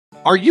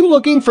Are you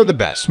looking for the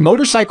best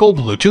motorcycle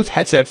Bluetooth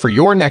headset for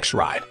your next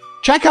ride?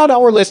 Check out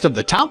our list of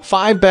the top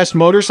 5 best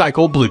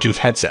motorcycle Bluetooth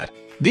headset.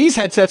 These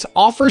headsets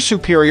offer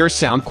superior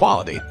sound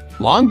quality,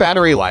 long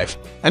battery life,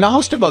 and a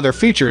host of other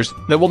features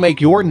that will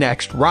make your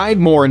next ride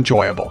more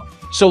enjoyable.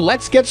 So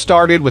let's get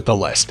started with the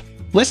list.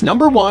 List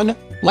number 1.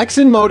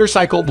 LEXIN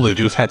Motorcycle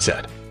Bluetooth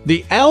Headset.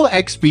 The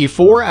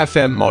LXB4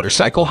 FM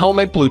Motorcycle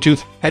Helmet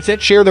Bluetooth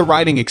headset share the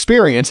riding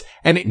experience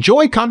and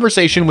enjoy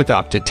conversation with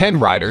up to 10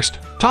 riders.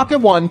 Talk at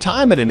one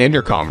time at an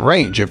intercom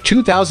range of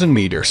 2,000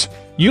 meters.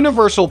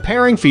 Universal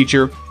pairing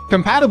feature,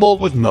 compatible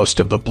with most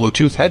of the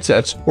Bluetooth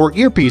headsets or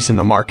earpiece in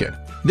the market.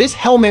 This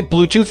helmet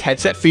Bluetooth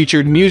headset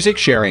featured music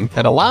sharing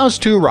that allows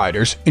 2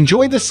 riders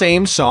enjoy the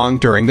same song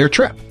during their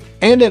trip.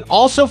 And it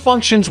also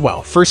functions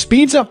well for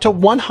speeds up to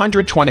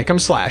 120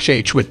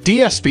 km/h with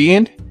DSP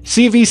and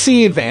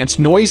CVC advanced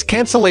noise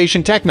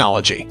cancellation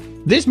technology.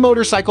 This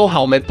motorcycle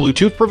helmet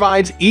Bluetooth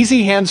provides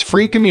easy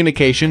hands-free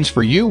communications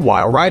for you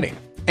while riding.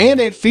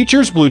 And it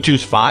features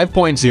Bluetooth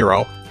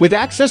 5.0 with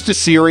access to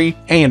Siri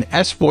and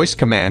S voice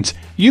commands.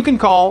 You can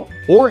call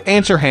or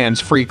answer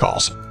hands-free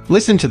calls,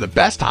 listen to the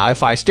best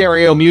hi-fi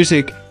stereo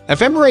music,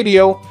 FM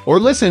radio, or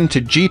listen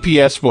to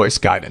GPS voice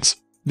guidance.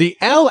 The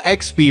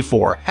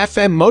LXB4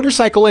 FM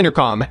Motorcycle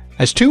Intercom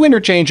has 2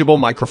 interchangeable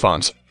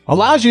microphones,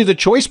 allows you the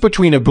choice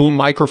between a boom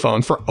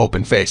microphone for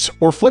open face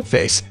or flip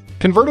face,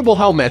 convertible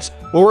helmets,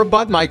 or a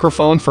butt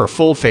microphone for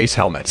full face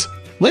helmets.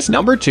 List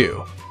number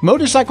 2.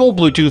 Motorcycle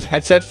Bluetooth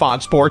Headset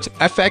Fodsports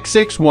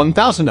FX6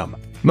 1000M.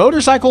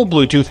 Motorcycle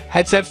Bluetooth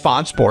Headset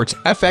Fodsports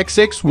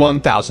FX6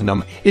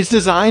 1000M is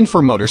designed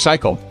for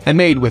motorcycle and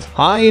made with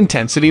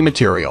high-intensity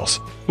materials.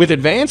 With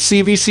advanced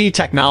CVC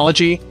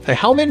technology, the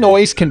helmet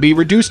noise can be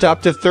reduced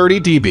up to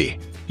 30 dB.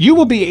 You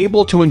will be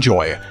able to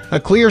enjoy a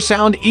clear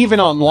sound even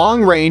on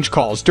long-range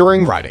calls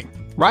during riding.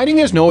 Riding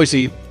is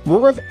noisy,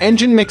 roar of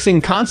engine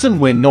mixing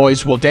constant wind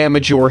noise will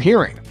damage your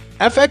hearing.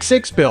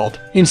 FX6 built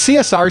in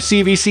CSR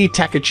CVC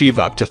tech achieve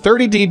up to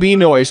 30 dB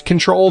noise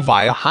control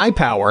via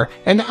high-power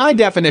and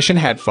high-definition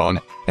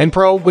headphone and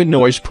Pro with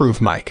noise-proof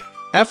mic.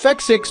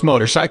 FX6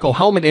 motorcycle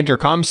helmet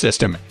intercom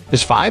system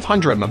is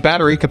 500 mAh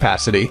battery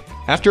capacity.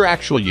 After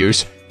actual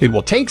use, it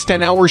will take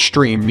 10 hours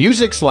stream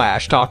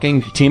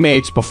music/talking to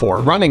teammates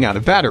before running out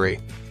of battery.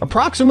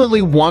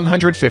 Approximately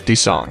 150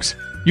 songs.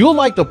 You'll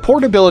like the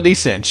portability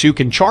since you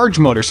can charge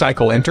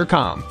motorcycle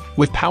intercom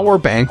with power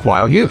bank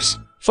while use.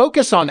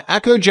 Focus on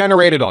echo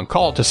generated on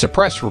call to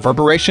suppress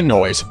reverberation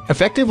noise,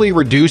 effectively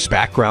reduce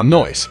background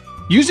noise.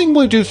 Using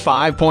Bluetooth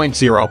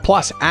 5.0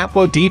 plus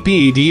APO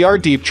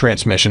DPEDR deep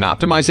transmission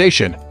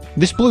optimization,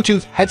 this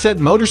Bluetooth headset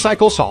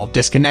motorcycle solve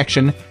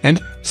disconnection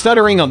and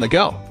stuttering on the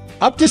go.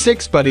 Up to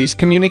 6 buddies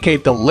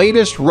communicate the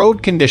latest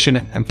road condition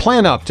and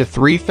plan up to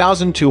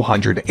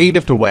 3,208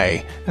 of the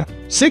way,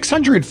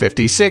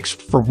 656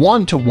 for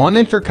 1-to-1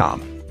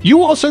 intercom.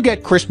 You also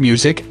get crisp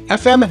music,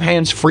 FM and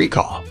hands-free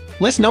call.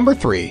 List number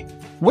 3.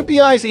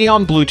 Wipeeyes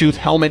Eon Bluetooth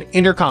Helmet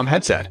Intercom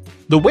Headset.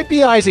 The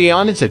Wipeeyes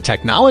Eon is a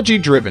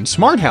technology-driven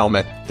smart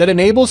helmet that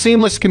enables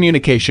seamless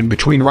communication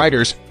between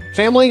riders,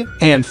 family,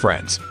 and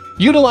friends.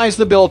 Utilize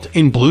the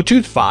built-in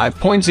Bluetooth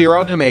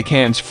 5.0 to make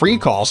hands-free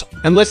calls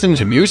and listen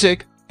to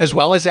music, as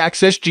well as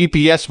access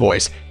GPS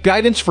voice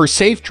guidance for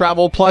safe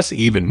travel, plus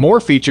even more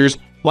features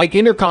like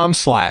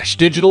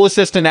intercom/digital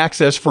assistant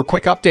access for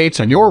quick updates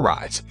on your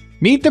rides.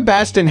 Meet the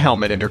best in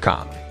helmet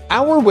intercom.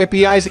 Our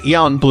Wipeeyes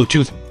Eon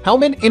Bluetooth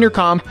Helmet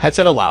Intercom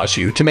headset allows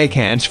you to make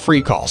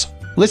hands-free calls,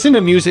 listen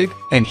to music,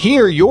 and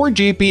hear your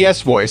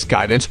GPS voice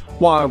guidance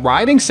while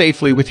riding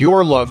safely with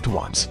your loved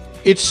ones.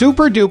 Its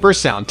super-duper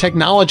sound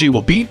technology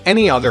will beat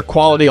any other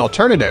quality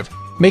alternative,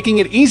 making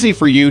it easy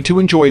for you to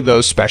enjoy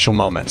those special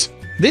moments.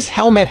 This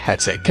helmet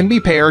headset can be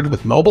paired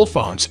with mobile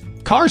phones,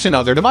 cars, and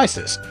other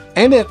devices,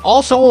 and it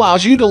also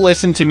allows you to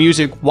listen to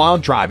music while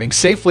driving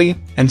safely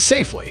and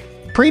safely.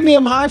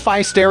 Premium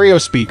hi-fi stereo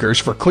speakers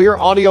for clear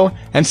audio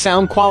and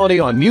sound quality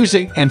on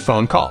music and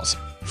phone calls.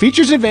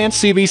 Features advanced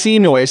CVC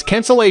noise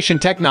cancellation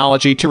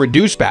technology to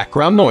reduce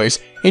background noise.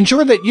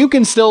 Ensure that you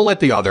can still let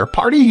the other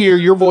party hear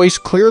your voice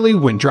clearly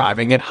when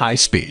driving at high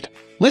speed.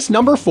 List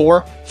number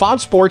 4.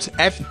 Fodsports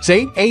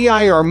F8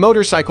 AIR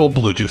Motorcycle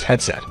Bluetooth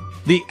Headset.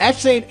 The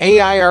F8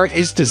 AIR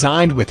is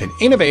designed with an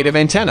innovative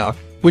antenna,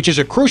 which is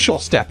a crucial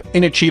step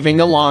in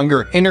achieving a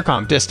longer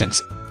intercom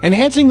distance,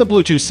 enhancing the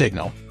Bluetooth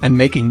signal and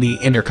making the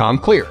intercom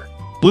clear.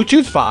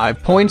 Bluetooth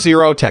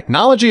 5.0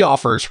 technology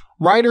offers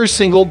riders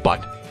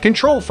single-button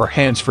control for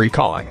hands-free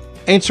calling,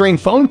 answering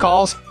phone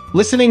calls,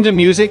 listening to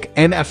music,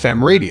 and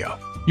FM radio.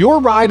 Your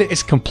ride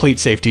is complete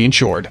safety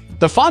ensured.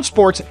 The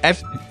Fodsports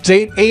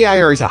F8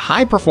 AIR is a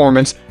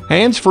high-performance,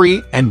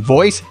 hands-free, and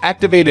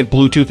voice-activated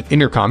Bluetooth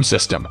intercom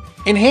system.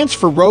 Enhanced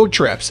for road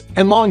trips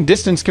and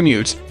long-distance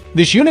commutes,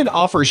 this unit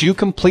offers you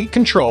complete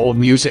control of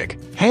music,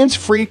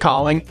 hands-free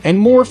calling, and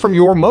more from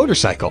your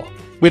motorcycle.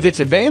 With its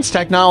advanced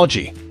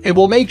technology, it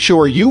will make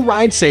sure you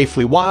ride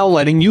safely while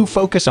letting you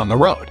focus on the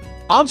road.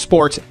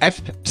 Fodsports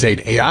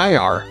F8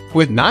 AIR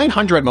with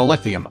 900 mAh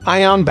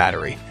lithium-ion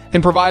battery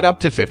and provide up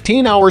to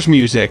 15 hours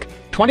music,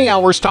 20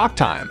 hours talk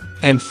time,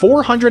 and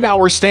 400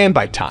 hours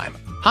standby time.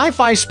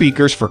 Hi-fi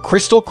speakers for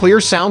crystal clear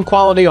sound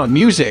quality on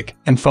music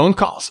and phone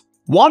calls.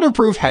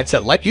 Waterproof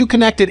headset let you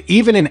connect it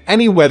even in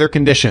any weather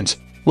conditions.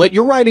 Let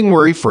your riding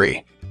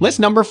worry-free. List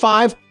number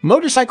 5.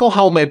 Motorcycle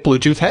Helmet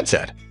Bluetooth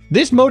Headset.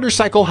 This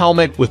motorcycle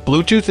helmet with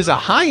Bluetooth is a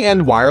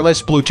high-end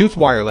Bluetooth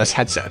wireless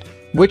headset,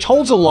 which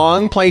holds a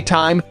long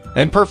playtime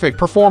and perfect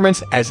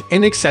performance as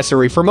an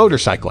accessory for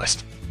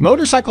motorcyclists.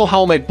 Motorcycle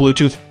Helmet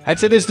Bluetooth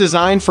headset is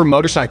designed for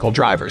motorcycle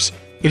drivers.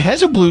 It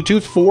has a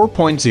Bluetooth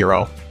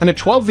 4.0 and a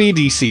 12V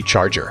DC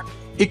charger.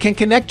 It can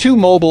connect 2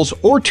 mobiles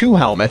or 2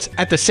 helmets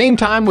at the same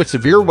time with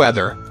severe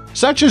weather,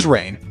 such as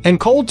rain and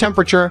cold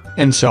temperature,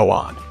 and so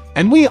on.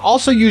 And we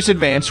also use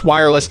advanced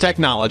wireless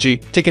technology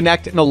to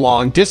connect in a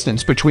long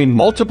distance between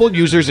multiple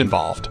users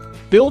involved.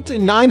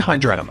 Built-in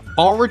 900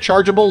 mAh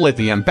rechargeable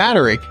lithium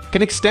battery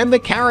can extend the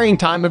carrying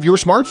time of your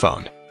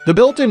smartphone. The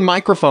built-in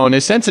microphone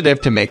is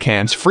sensitive to make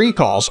hands-free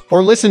calls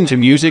or listen to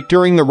music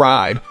during the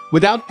ride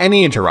without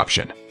any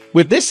interruption.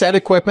 With this set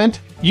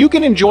equipment, you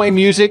can enjoy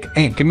music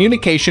and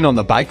communication on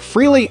the bike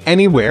freely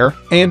anywhere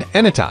and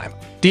anytime.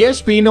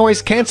 DSP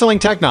noise cancelling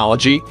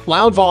technology,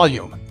 loud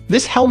volume.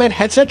 This helmet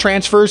headset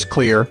transfers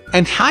clear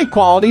and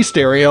high-quality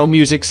stereo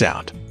music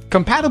sound.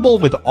 Compatible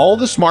with all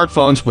the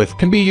smartphones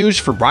can be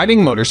used for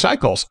riding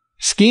motorcycles,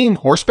 skiing,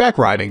 horseback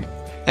riding.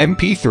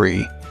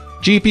 MP3,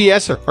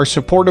 GPS are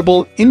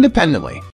supportable independently.